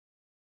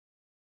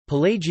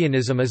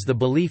Pelagianism is the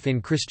belief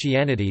in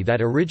Christianity that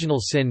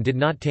original sin did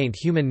not taint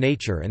human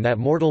nature and that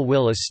mortal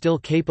will is still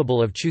capable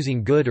of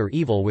choosing good or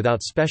evil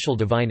without special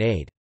divine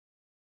aid.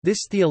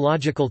 This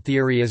theological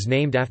theory is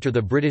named after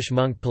the British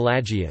monk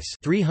Pelagius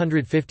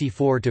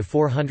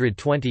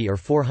 354–420 or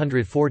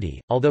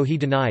 440, although he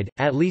denied,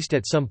 at least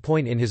at some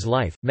point in his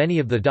life, many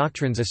of the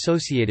doctrines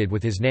associated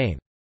with his name.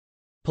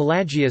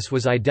 Pelagius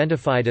was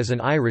identified as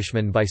an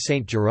Irishman by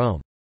Saint Jerome.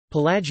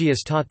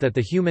 Pelagius taught that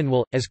the human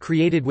will, as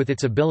created with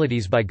its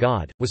abilities by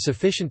God, was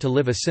sufficient to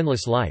live a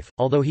sinless life,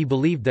 although he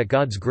believed that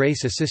God's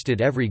grace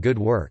assisted every good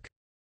work.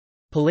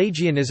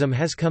 Pelagianism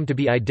has come to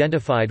be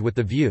identified with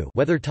the view,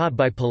 whether taught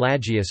by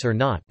Pelagius or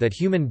not, that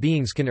human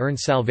beings can earn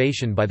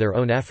salvation by their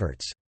own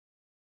efforts.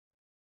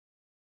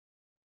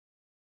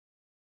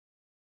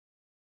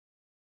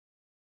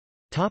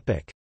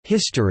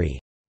 History.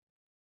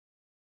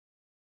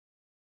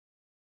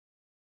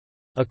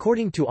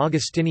 According to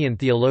Augustinian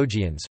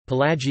theologians,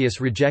 Pelagius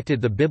rejected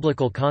the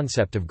biblical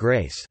concept of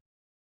grace.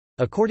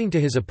 According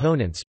to his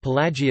opponents,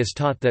 Pelagius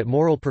taught that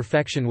moral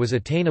perfection was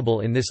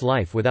attainable in this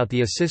life without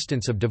the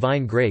assistance of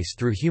divine grace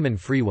through human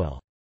free will.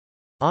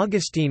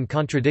 Augustine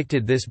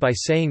contradicted this by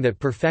saying that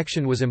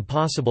perfection was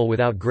impossible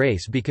without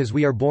grace because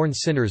we are born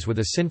sinners with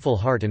a sinful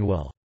heart and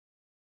will.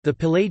 The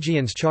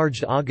Pelagians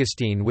charged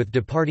Augustine with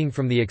departing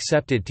from the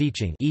accepted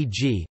teaching,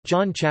 e.g.,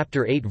 John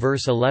chapter 8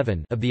 verse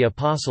 11 of the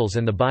Apostles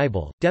and the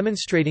Bible,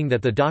 demonstrating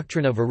that the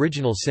doctrine of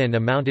original sin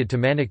amounted to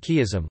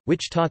Manichaeism,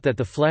 which taught that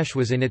the flesh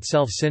was in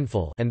itself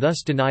sinful and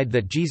thus denied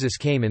that Jesus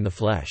came in the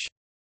flesh.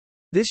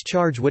 This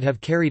charge would have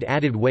carried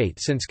added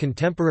weight since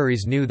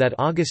contemporaries knew that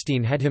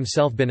Augustine had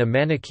himself been a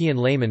Manichaean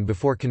layman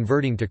before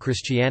converting to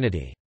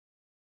Christianity.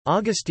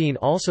 Augustine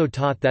also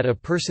taught that a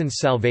person's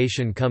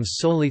salvation comes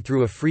solely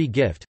through a free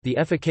gift, the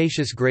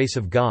efficacious grace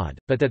of God,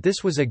 but that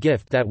this was a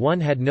gift that one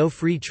had no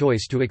free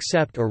choice to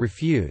accept or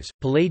refuse.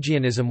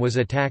 Pelagianism was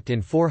attacked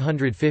in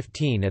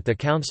 415 at the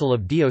Council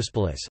of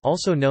Diospolis,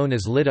 also known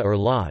as Lydda or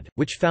Laud,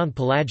 which found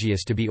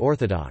Pelagius to be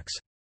orthodox.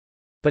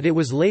 But it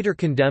was later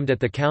condemned at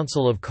the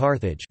Council of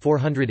Carthage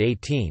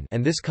 418,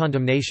 and this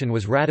condemnation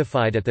was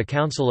ratified at the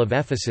Council of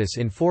Ephesus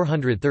in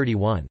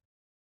 431.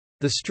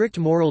 The strict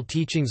moral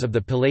teachings of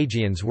the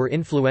Pelagians were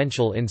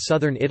influential in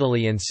southern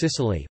Italy and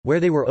Sicily, where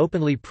they were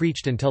openly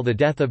preached until the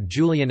death of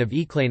Julian of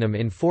Eclanum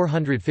in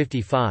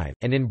 455,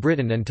 and in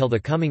Britain until the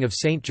coming of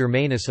Saint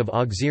Germanus of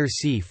Auxerre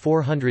c.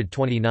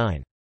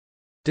 429.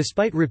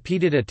 Despite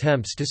repeated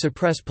attempts to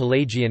suppress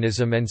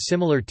Pelagianism and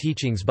similar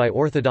teachings by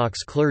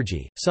Orthodox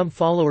clergy, some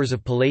followers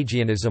of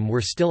Pelagianism were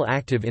still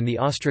active in the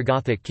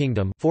Ostrogothic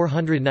kingdom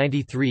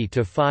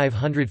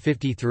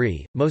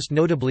 493–553, most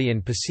notably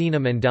in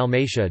Picenum and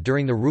Dalmatia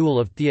during the rule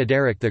of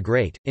Theodoric the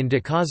Great. In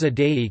De Causa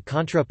Dei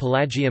contra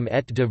Pelagium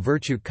et de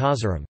Virtute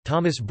Causarum,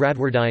 Thomas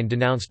Bradwardine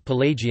denounced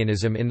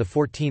Pelagianism in the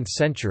 14th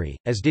century,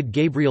 as did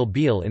Gabriel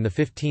Biel in the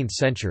 15th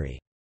century.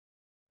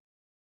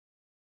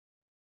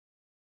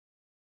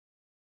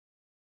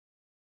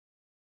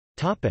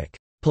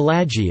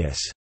 Pelagius.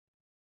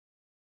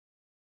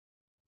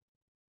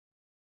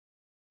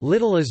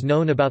 Little is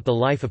known about the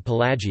life of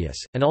Pelagius,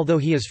 and although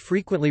he is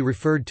frequently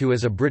referred to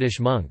as a British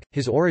monk,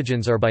 his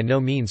origins are by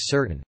no means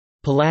certain.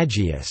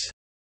 Pelagius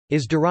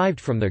is derived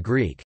from the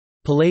Greek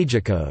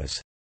pelagikos,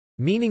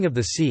 meaning of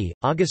the sea.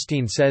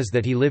 Augustine says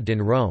that he lived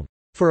in Rome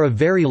for a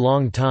very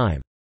long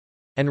time,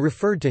 and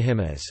referred to him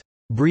as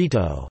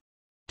Brito,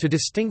 to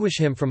distinguish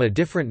him from a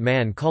different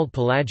man called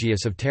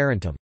Pelagius of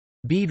Tarentum.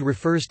 Bede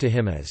refers to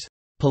him as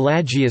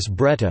Pelagius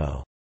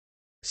Breto.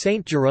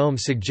 Saint Jerome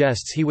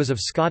suggests he was of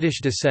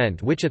Scottish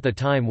descent, which at the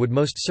time would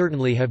most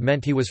certainly have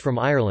meant he was from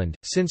Ireland,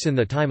 since in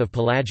the time of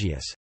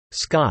Pelagius,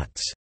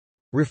 Scots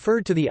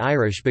referred to the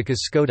Irish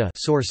because Scota,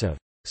 source of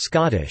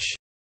Scottish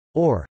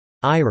or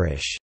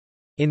Irish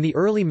in the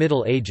early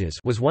Middle Ages,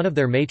 was one of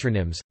their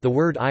matronyms. The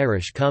word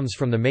Irish comes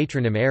from the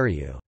matronym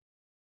Ariu.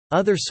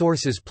 Other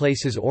sources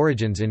place his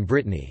origins in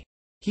Brittany.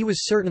 He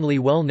was certainly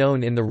well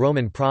known in the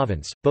Roman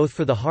province, both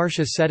for the harsh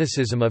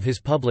asceticism of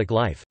his public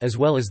life, as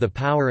well as the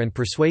power and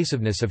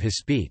persuasiveness of his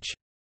speech.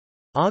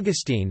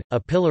 Augustine, a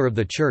pillar of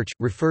the Church,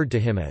 referred to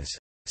him as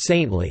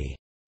saintly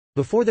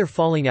before their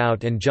falling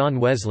out, and John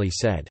Wesley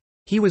said,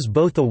 "He was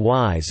both a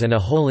wise and a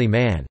holy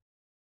man."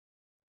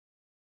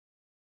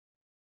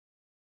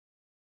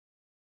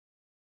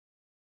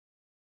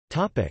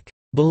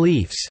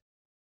 Beliefs.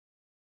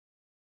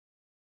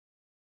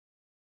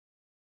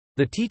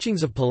 The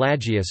teachings of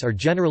Pelagius are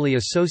generally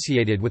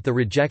associated with the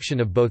rejection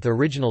of both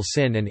original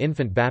sin and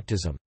infant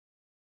baptism.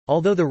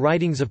 Although the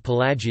writings of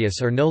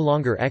Pelagius are no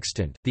longer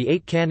extant, the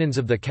 8 canons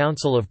of the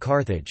Council of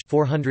Carthage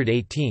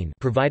 418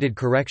 provided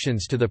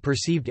corrections to the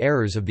perceived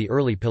errors of the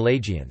early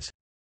Pelagians.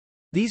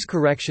 These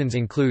corrections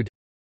include: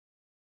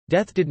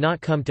 death did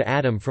not come to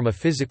Adam from a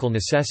physical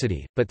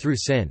necessity, but through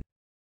sin.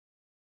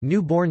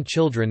 Newborn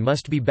children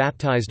must be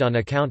baptized on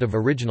account of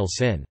original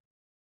sin.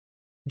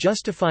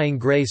 Justifying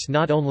grace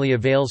not only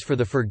avails for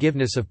the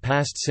forgiveness of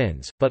past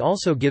sins, but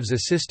also gives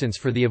assistance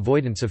for the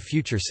avoidance of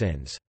future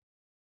sins.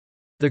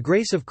 The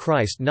grace of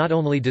Christ not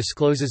only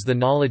discloses the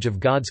knowledge of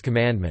God's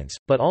commandments,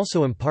 but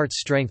also imparts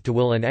strength to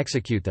will and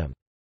execute them.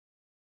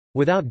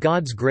 Without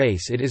God's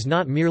grace it is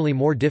not merely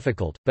more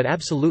difficult, but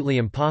absolutely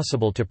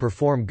impossible to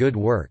perform good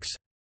works.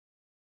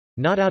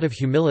 Not out of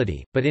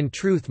humility, but in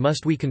truth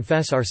must we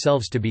confess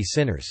ourselves to be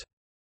sinners.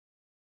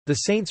 The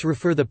saints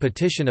refer the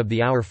petition of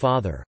the Our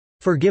Father,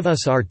 "Forgive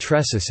us our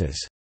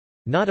trespasses,"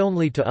 not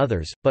only to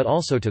others, but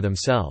also to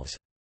themselves.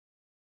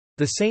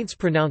 The saints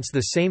pronounce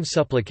the same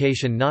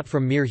supplication not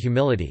from mere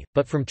humility,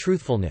 but from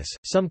truthfulness.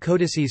 Some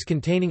codices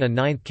containing a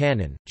ninth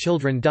canon,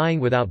 children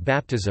dying without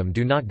baptism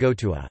do not go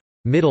to a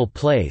middle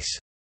place,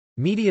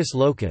 medius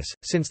locus,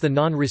 since the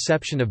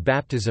non-reception of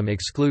baptism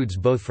excludes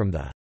both from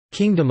the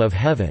kingdom of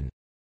heaven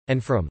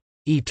and from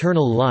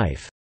eternal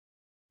life.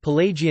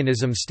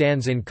 Pelagianism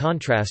stands in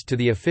contrast to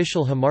the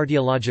official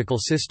hamartiological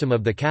system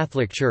of the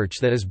Catholic Church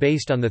that is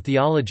based on the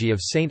theology of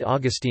Saint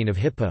Augustine of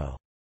Hippo.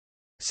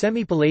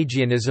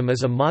 Semi-Pelagianism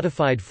is a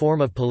modified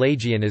form of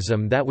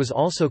Pelagianism that was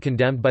also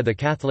condemned by the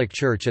Catholic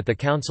Church at the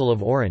Council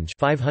of Orange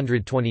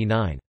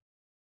 529.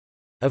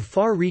 Of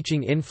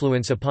far-reaching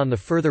influence upon the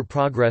further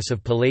progress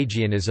of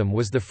Pelagianism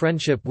was the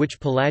friendship which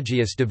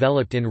Pelagius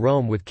developed in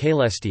Rome with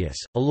Caelestius,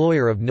 a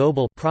lawyer of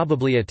noble,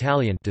 probably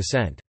Italian,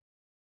 descent.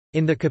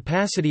 In the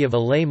capacity of a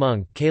lay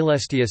monk,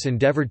 Caelestius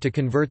endeavored to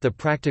convert the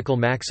practical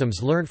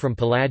maxims learnt from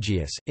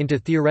Pelagius, into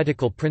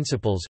theoretical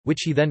principles,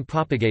 which he then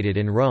propagated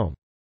in Rome.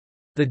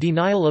 The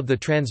denial of the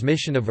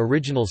transmission of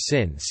original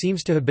sin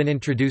seems to have been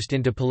introduced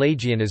into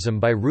Pelagianism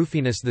by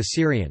Rufinus the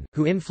Syrian,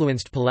 who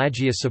influenced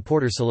Pelagius'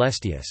 supporter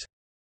Celestius.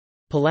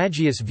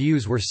 Pelagius'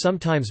 views were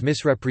sometimes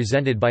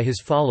misrepresented by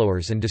his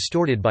followers and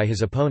distorted by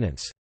his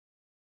opponents.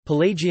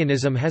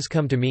 Pelagianism has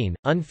come to mean,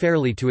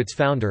 unfairly to its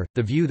founder,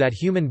 the view that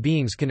human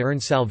beings can earn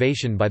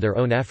salvation by their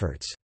own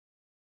efforts.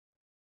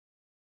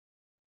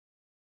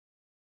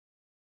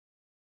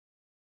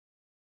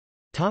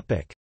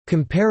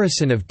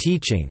 Comparison of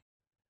teaching.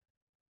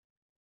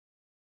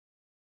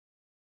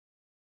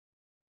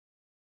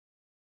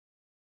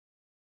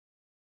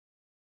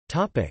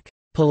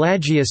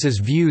 Pelagius's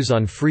views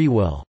on free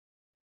will.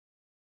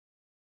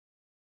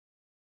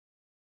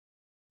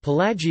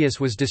 Pelagius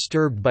was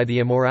disturbed by the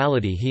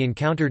immorality he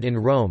encountered in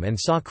Rome and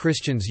saw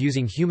Christians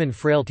using human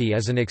frailty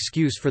as an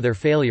excuse for their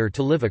failure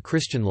to live a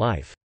Christian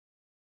life.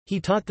 He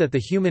taught that the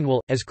human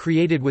will, as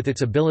created with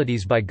its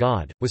abilities by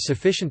God, was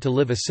sufficient to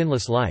live a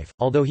sinless life,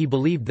 although he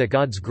believed that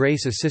God's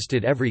grace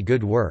assisted every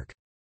good work.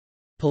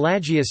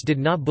 Pelagius did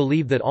not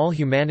believe that all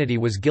humanity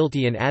was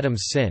guilty in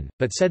Adam's sin,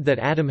 but said that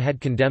Adam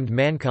had condemned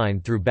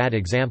mankind through bad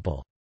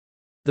example.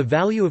 The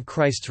value of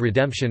Christ's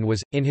redemption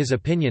was, in his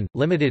opinion,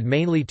 limited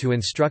mainly to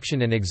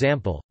instruction and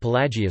example.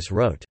 Pelagius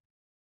wrote,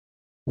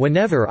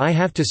 "Whenever I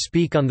have to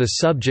speak on the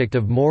subject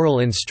of moral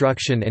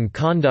instruction and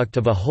conduct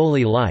of a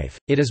holy life,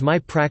 it is my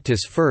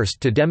practice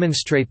first to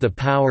demonstrate the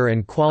power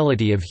and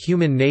quality of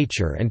human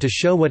nature and to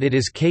show what it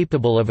is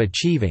capable of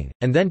achieving,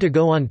 and then to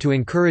go on to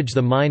encourage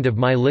the mind of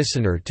my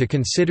listener to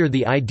consider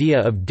the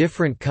idea of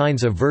different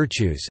kinds of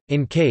virtues,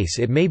 in case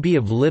it may be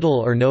of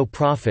little or no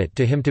profit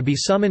to him to be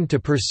summoned to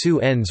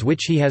pursue ends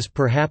which he has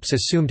perhaps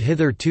assumed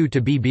hitherto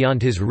to be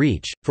beyond his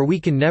reach, for we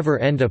can never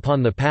end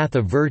upon the path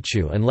of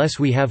virtue unless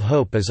we have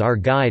hope as our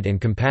guide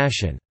and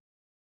compassion.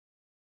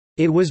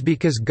 It was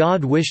because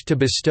God wished to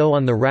bestow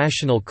on the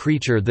rational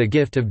creature the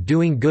gift of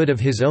doing good of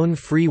his own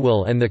free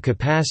will and the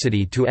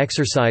capacity to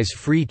exercise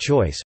free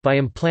choice, by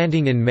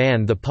implanting in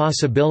man the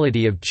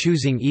possibility of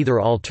choosing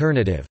either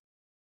alternative.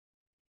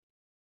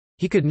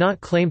 He could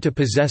not claim to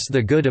possess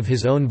the good of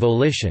his own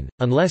volition,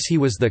 unless he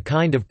was the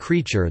kind of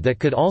creature that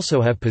could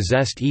also have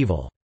possessed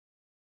evil.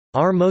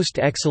 Our most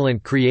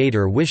excellent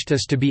Creator wished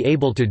us to be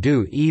able to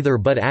do either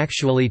but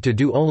actually to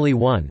do only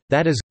one,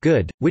 that is,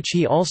 good, which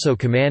He also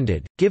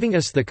commanded, giving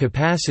us the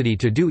capacity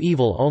to do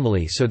evil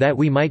only so that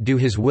we might do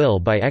His will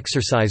by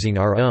exercising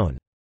our own.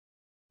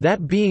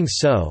 That being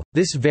so,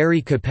 this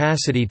very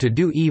capacity to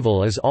do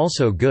evil is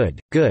also good,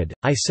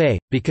 I say,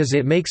 because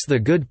it makes the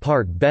good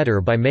part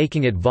better by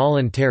making it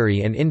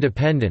voluntary and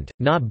independent,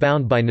 not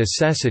bound by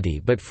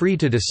necessity but free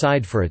to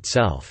decide for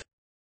itself.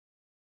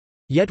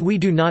 Yet we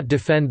do not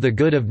defend the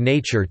good of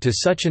nature to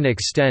such an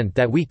extent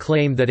that we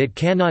claim that it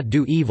cannot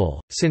do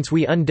evil, since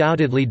we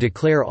undoubtedly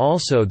declare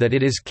also that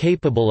it is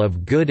capable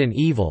of good and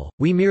evil.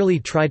 We merely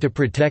try to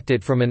protect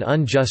it from an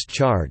unjust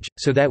charge,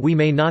 so that we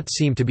may not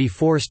seem to be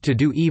forced to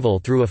do evil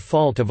through a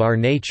fault of our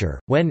nature,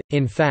 when,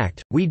 in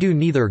fact, we do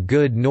neither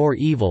good nor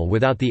evil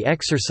without the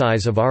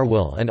exercise of our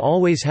will and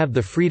always have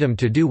the freedom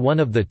to do one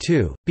of the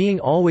two, being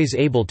always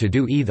able to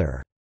do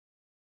either.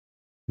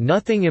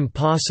 Nothing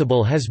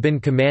impossible has been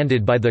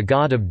commanded by the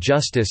God of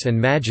justice and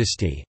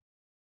majesty.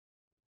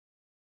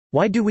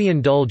 Why do we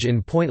indulge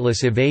in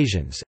pointless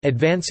evasions,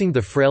 advancing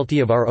the frailty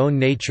of our own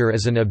nature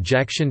as an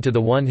objection to the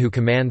one who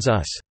commands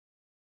us?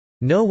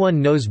 "No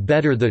one knows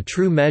better the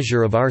true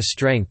measure of our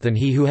strength than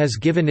he who has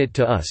given it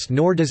to us,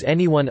 nor does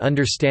anyone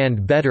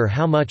understand better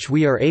how much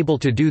we are able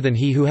to do than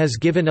he who has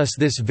given us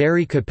this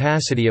very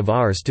capacity of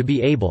ours to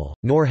be able,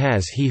 nor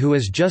has he who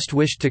has just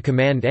wished to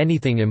command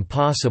anything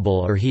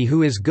impossible or he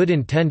who is good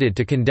intended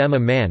to condemn a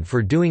man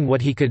for doing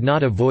what he could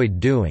not avoid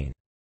doing."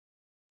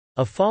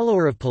 A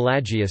follower of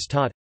Pelagius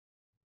taught,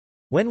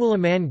 "When will a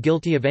man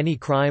guilty of any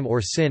crime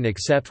or sin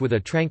accept with a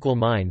tranquil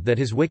mind that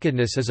his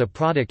wickedness is a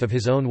product of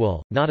his own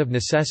will, not of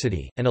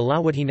necessity, and allow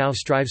what he now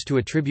strives to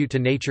attribute to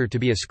nature to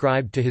be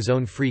ascribed to his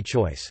own free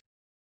choice?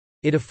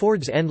 It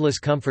affords endless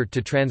comfort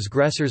to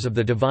transgressors of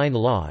the divine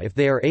law if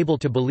they are able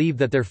to believe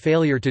that their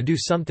failure to do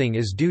something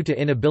is due to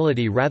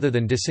inability rather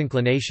than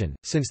disinclination,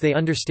 since they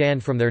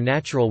understand from their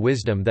natural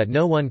wisdom that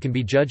no one can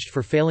be judged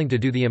for failing to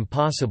do the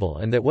impossible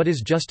and that what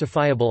is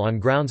justifiable on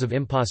grounds of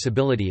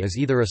impossibility is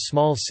either a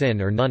small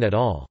sin or none at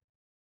all.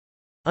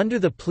 Under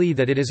the plea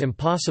that it is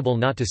impossible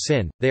not to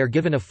sin, they are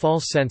given a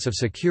false sense of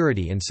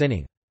security in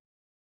sinning.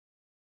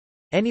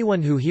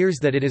 Anyone who hears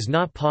that it is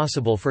not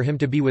possible for him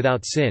to be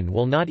without sin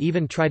will not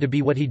even try to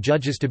be what he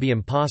judges to be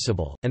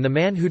impossible, and the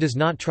man who does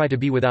not try to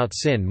be without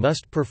sin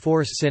must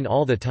perforce sin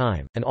all the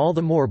time, and all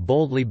the more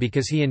boldly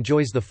because he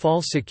enjoys the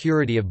false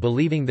security of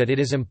believing that it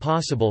is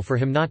impossible for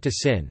him not to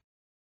sin.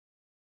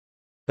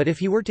 But if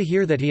he were to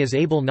hear that he is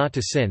able not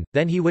to sin,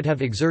 then he would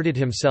have exerted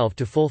himself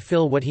to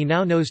fulfill what he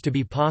now knows to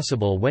be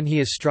possible when he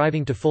is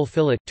striving to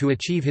fulfill it, to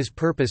achieve his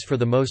purpose for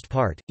the most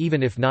part,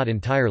 even if not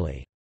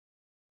entirely."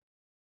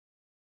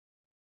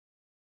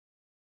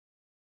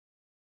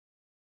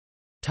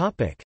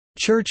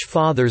 Church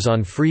Fathers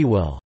on free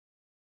will.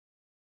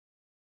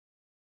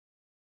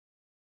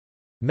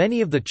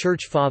 Many of the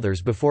Church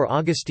Fathers before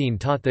Augustine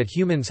taught that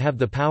humans have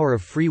the power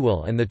of free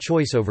will and the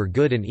choice over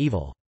good and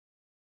evil.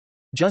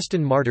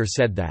 Justin Martyr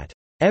said that,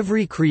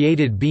 "Every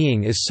created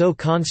being is so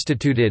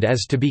constituted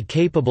as to be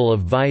capable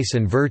of vice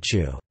and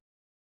virtue.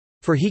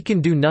 For he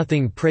can do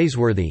nothing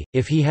praiseworthy,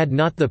 if he had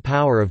not the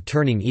power of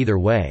turning either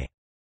way."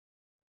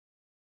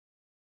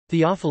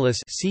 Theophilus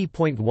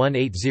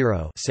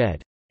c.180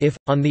 said, "If,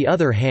 on the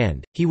other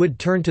hand, he would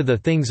turn to the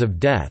things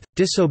of death,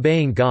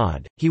 disobeying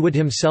God, he would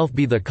himself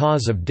be the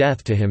cause of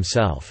death to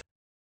himself.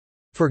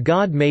 For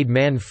God made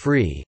man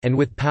free, and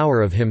with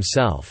power of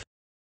himself."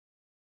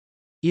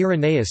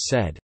 Irenaeus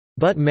said,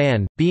 "But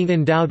man, being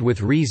endowed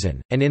with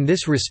reason, and in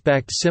this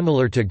respect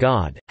similar to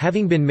God,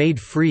 having been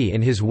made free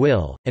in his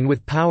will, and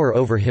with power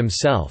over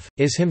himself,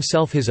 is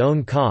himself his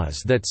own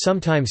cause that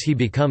sometimes he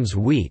becomes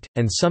wheat,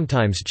 and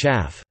sometimes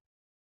chaff."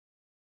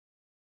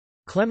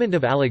 Clement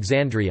of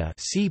Alexandria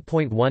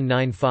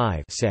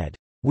c.195 said,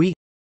 "We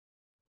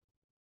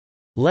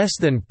less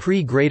than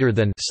pre greater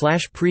than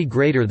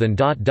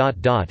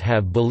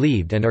have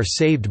believed and are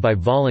saved by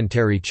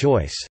voluntary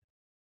choice."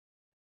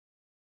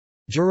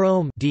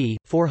 Jerome d.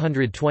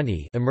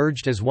 420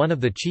 emerged as one of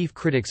the chief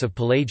critics of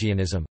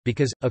Pelagianism,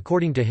 because,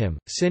 according to him,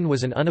 sin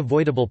was an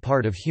unavoidable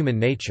part of human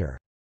nature.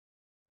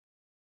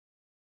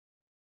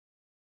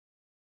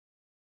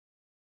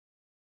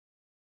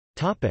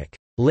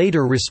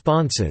 Later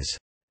responses.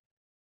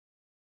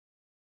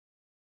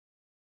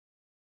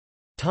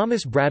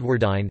 Thomas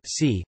Bradwardine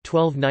c.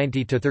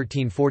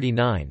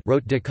 1290–1349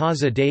 wrote De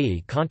causa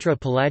Dei contra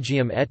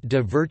Pelagium et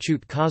de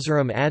virtute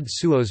causarum ad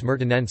suos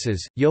Mertenenses.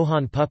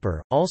 Johann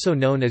Pupper, also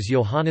known as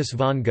Johannes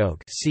von Gogh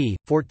c.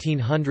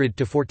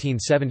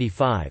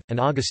 1400–1475, an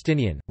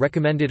Augustinian,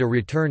 recommended a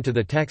return to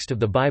the text of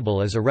the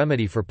Bible as a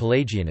remedy for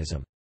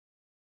Pelagianism.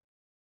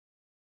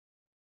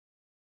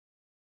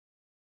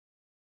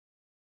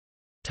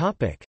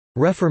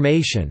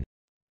 Reformation.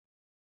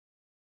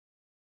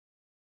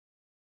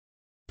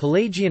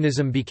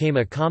 Pelagianism became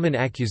a common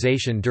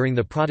accusation during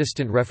the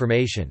Protestant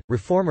Reformation.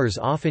 Reformers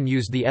often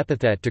used the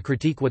epithet to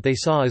critique what they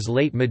saw as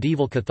late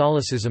medieval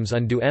Catholicism's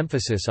undue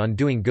emphasis on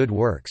doing good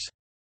works.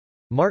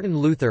 Martin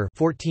Luther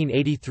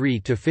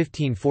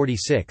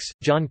 (1483–1546),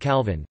 John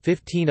Calvin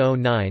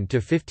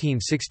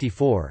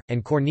 (1509–1564),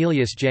 and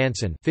Cornelius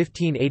Jansen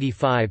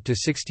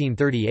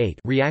 (1585–1638)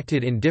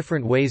 reacted in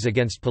different ways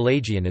against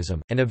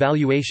Pelagianism, and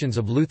evaluations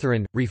of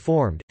Lutheran,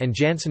 Reformed, and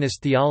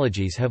Jansenist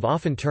theologies have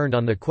often turned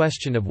on the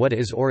question of what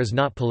is or is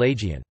not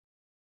Pelagian.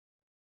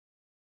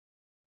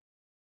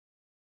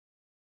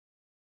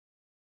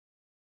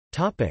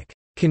 Topic: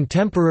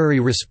 Contemporary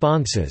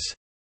responses.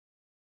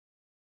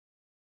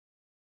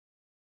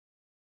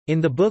 In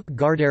the book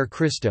Gardere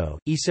Christo,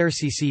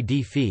 Esercizi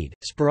di Fede,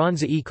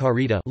 Speranza e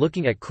Carità,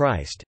 Looking at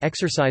Christ,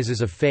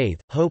 Exercises of Faith,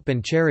 Hope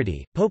and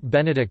Charity, Pope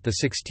Benedict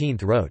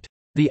XVI wrote,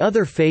 "The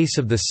other face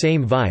of the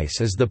same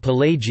vice is the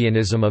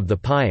Pelagianism of the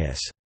pious.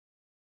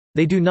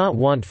 They do not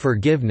want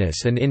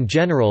forgiveness, and in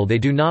general they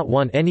do not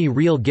want any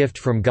real gift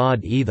from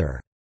God either.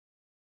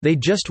 They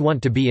just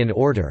want to be in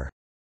order.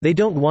 They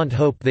don't want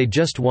hope, they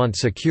just want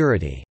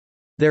security.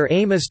 Their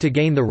aim is to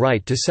gain the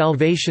right to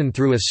salvation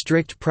through a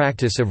strict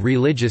practice of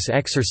religious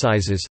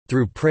exercises,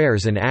 through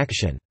prayers and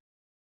action.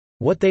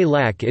 What they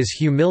lack is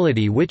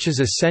humility, which is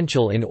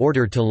essential in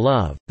order to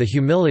love, the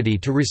humility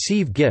to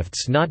receive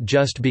gifts not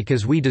just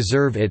because we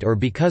deserve it or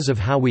because of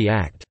how we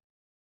act."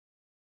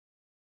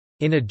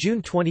 In a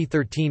June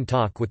 2013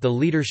 talk with the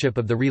leadership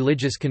of the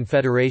Religious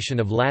Confederation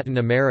of Latin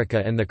America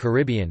and the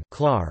Caribbean,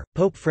 CLAR,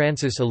 Pope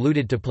Francis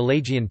alluded to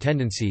Pelagian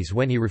tendencies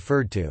when he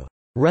referred to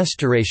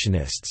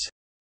 «restorationists»,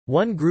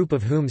 one group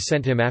of whom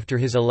sent him after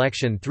his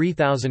election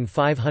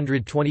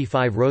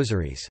 3,525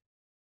 rosaries.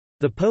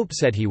 The Pope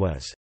said he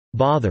was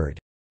 «bothered»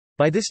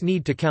 by this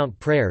need to count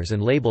prayers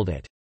and labeled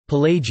it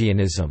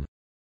 «Pelagianism».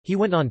 He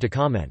went on to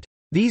comment,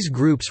 "These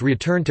groups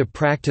return to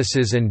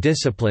practices and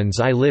disciplines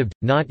I lived,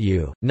 not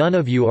you, none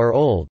of you are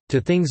old, to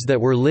things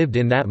that were lived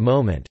in that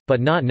moment, but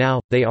not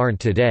now, they aren't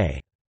today."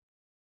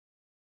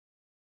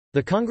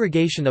 The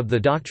Congregation of the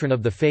Doctrine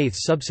of the Faith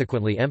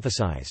subsequently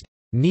emphasized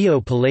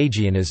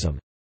neo-Pelagianism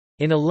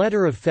in a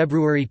letter of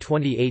February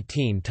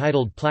 2018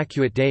 titled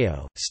Placuit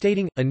Deo,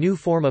 stating, "A new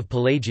form of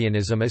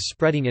Pelagianism is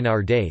spreading in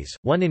our days,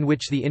 one in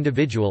which the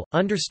individual,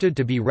 understood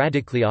to be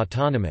radically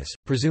autonomous,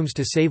 presumes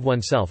to save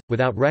oneself,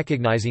 without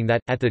recognizing that,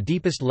 at the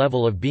deepest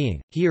level of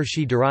being, he or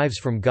she derives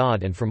from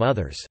God and from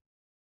others."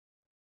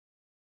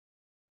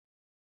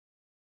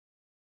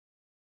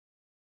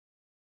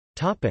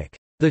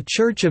 The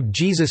Church of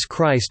Jesus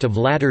Christ of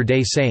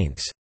Latter-day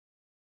Saints.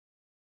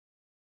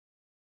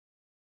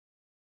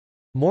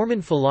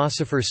 Mormon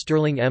philosopher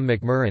Sterling M.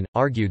 McMurrin,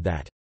 argued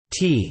that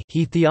the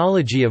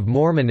theology of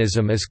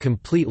Mormonism is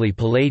completely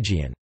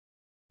Pelagian.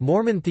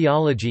 Mormon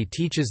theology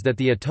teaches that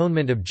the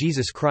atonement of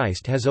Jesus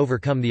Christ has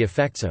overcome the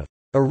effects of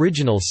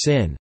original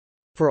sin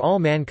for all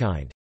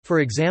mankind.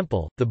 For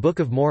example, the Book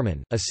of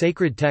Mormon, a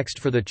sacred text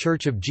for the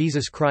Church of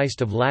Jesus Christ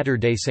of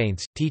Latter-day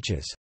Saints,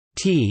 teaches,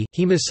 He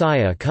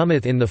Messiah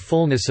cometh in the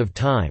fullness of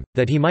time,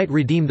 that he might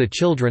redeem the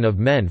children of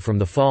men from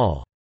the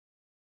fall.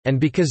 And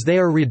because they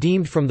are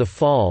redeemed from the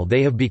fall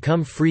they have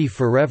become free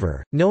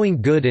forever, knowing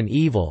good and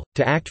evil,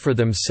 to act for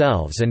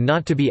themselves and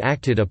not to be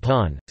acted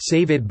upon,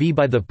 save it be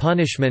by the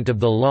punishment of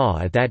the law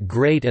at that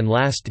great and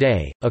last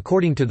day,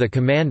 according to the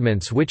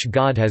commandments which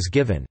God has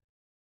given."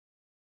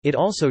 It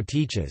also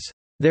teaches,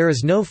 "There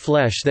is no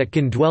flesh that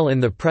can dwell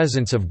in the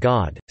presence of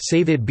God,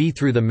 save it be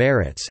through the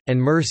merits,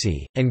 and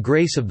mercy, and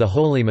grace of the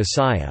Holy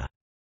Messiah."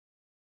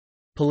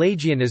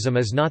 Pelagianism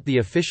is not the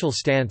official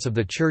stance of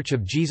The Church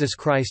of Jesus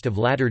Christ of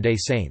Latter-day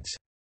Saints.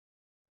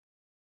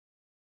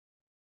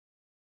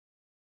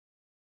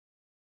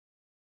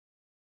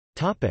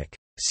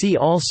 See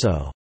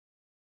also: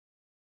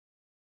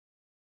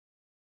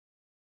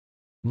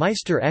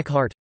 Meister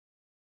Eckhart,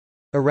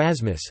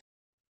 Erasmus,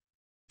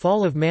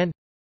 Fall of Man,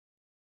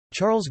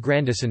 Charles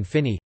Grandison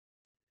Finney,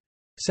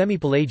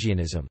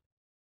 Semi-Pelagianism.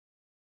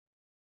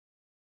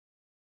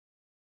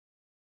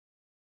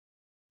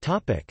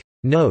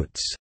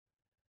 Notes.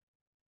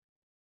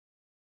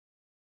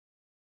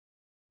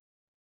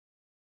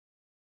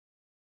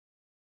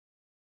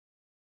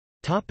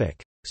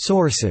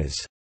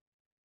 Sources.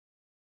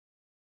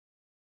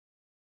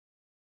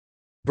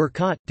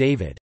 Burkott,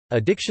 David. A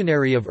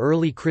Dictionary of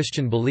Early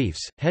Christian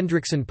Beliefs,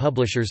 Hendrickson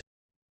Publishers.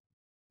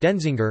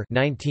 Denzinger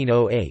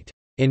 1908.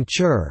 In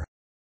Chur.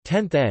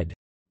 10th ed.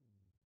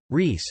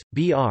 Rees,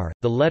 B.R.,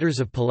 The Letters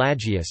of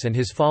Pelagius and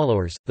His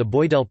Followers, The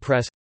Boydell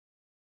Press.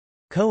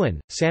 Cohen,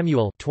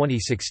 Samuel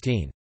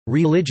 2016.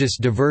 Religious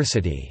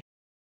Diversity.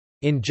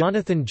 In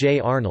Jonathan J.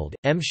 Arnold,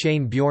 M.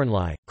 Shane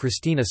Bjornli,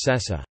 Christina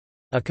Sessa.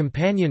 A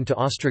Companion to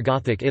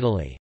Ostrogothic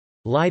Italy.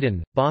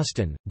 Leiden,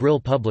 Boston, Brill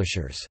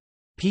Publishers.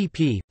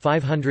 pp.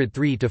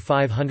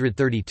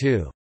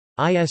 503–532.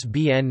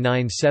 ISBN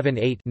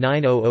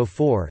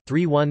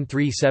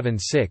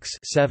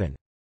 978-9004-31376-7.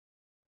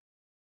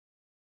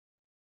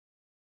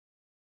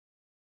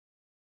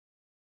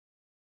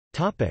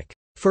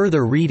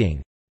 Further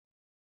reading.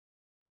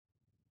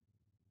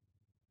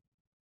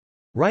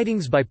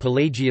 Writings by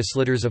Pelagius.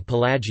 Letters of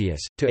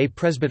Pelagius, to a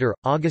Presbyter,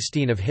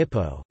 Augustine of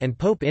Hippo, and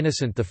Pope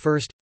Innocent I.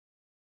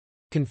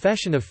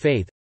 Confession of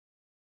Faith.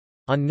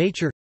 On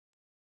Nature.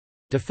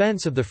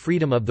 Defense of the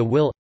Freedom of the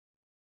Will.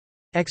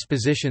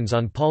 Expositions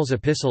on Paul's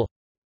Epistle.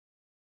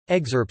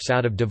 Excerpts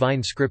out of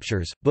Divine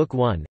Scriptures, Book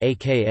 1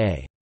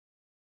 aka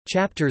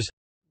Chapters.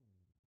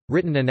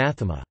 Written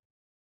Anathema.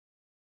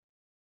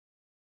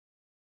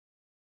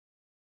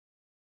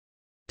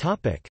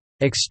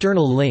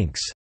 External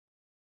links.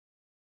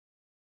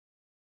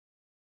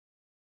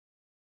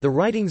 The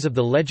writings of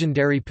the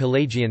legendary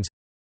Pelagians.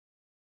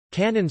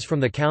 Canons from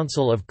the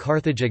Council of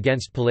Carthage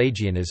against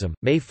Pelagianism,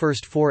 May 1,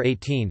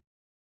 418.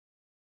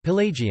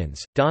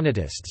 Pelagians,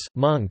 Donatists,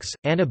 monks,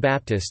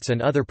 Anabaptists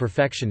and other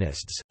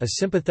perfectionists, a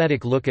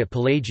sympathetic look at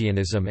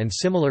Pelagianism and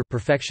similar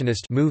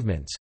perfectionist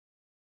movements.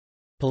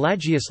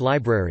 Pelagius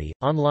Library,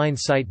 online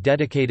site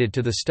dedicated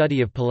to the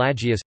study of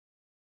Pelagius.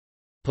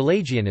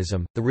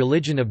 Pelagianism, the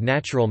Religion of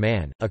Natural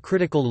Man, a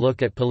critical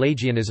look at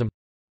Pelagianism.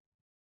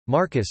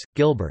 Marcus,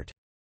 Gilbert.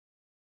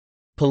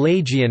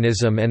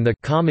 Pelagianism and the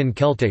Common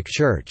Celtic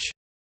Church.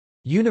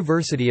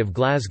 University of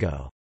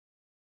Glasgow.